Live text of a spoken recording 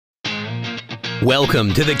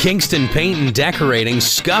Welcome to the Kingston Paint and Decorating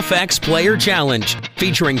Scuff-X Player Challenge,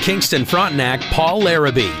 featuring Kingston Frontenac Paul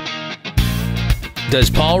Larabie. Does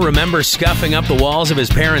Paul remember scuffing up the walls of his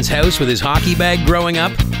parents' house with his hockey bag growing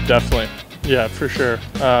up? Definitely, yeah, for sure.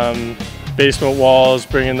 Basement walls,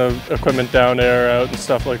 bringing the equipment down, air out and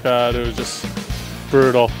stuff like that, it was just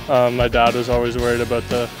brutal. My dad was always worried about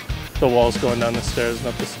the walls going down the stairs and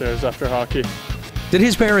up the stairs after hockey. Did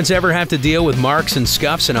his parents ever have to deal with marks and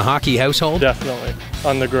scuffs in a hockey household? Definitely.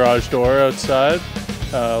 On the garage door outside,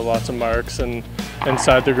 lots of marks, and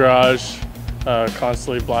inside the garage,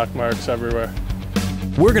 constantly black marks everywhere.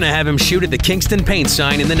 We're going to have him shoot at the Kingston Paint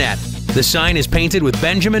sign in the net. The sign is painted with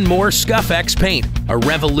Benjamin Moore Scuff-X paint, a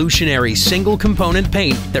revolutionary single-component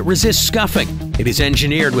paint that resists scuffing. It is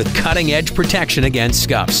engineered with cutting-edge protection against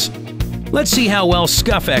scuffs. Let's see how well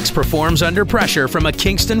Scuff-X performs under pressure from a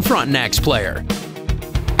Kingston Frontenacs player.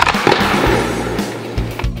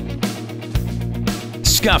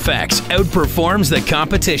 Scuff-X outperforms the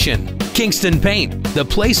competition. Kingston Paint, the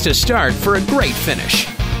place to start for a great finish.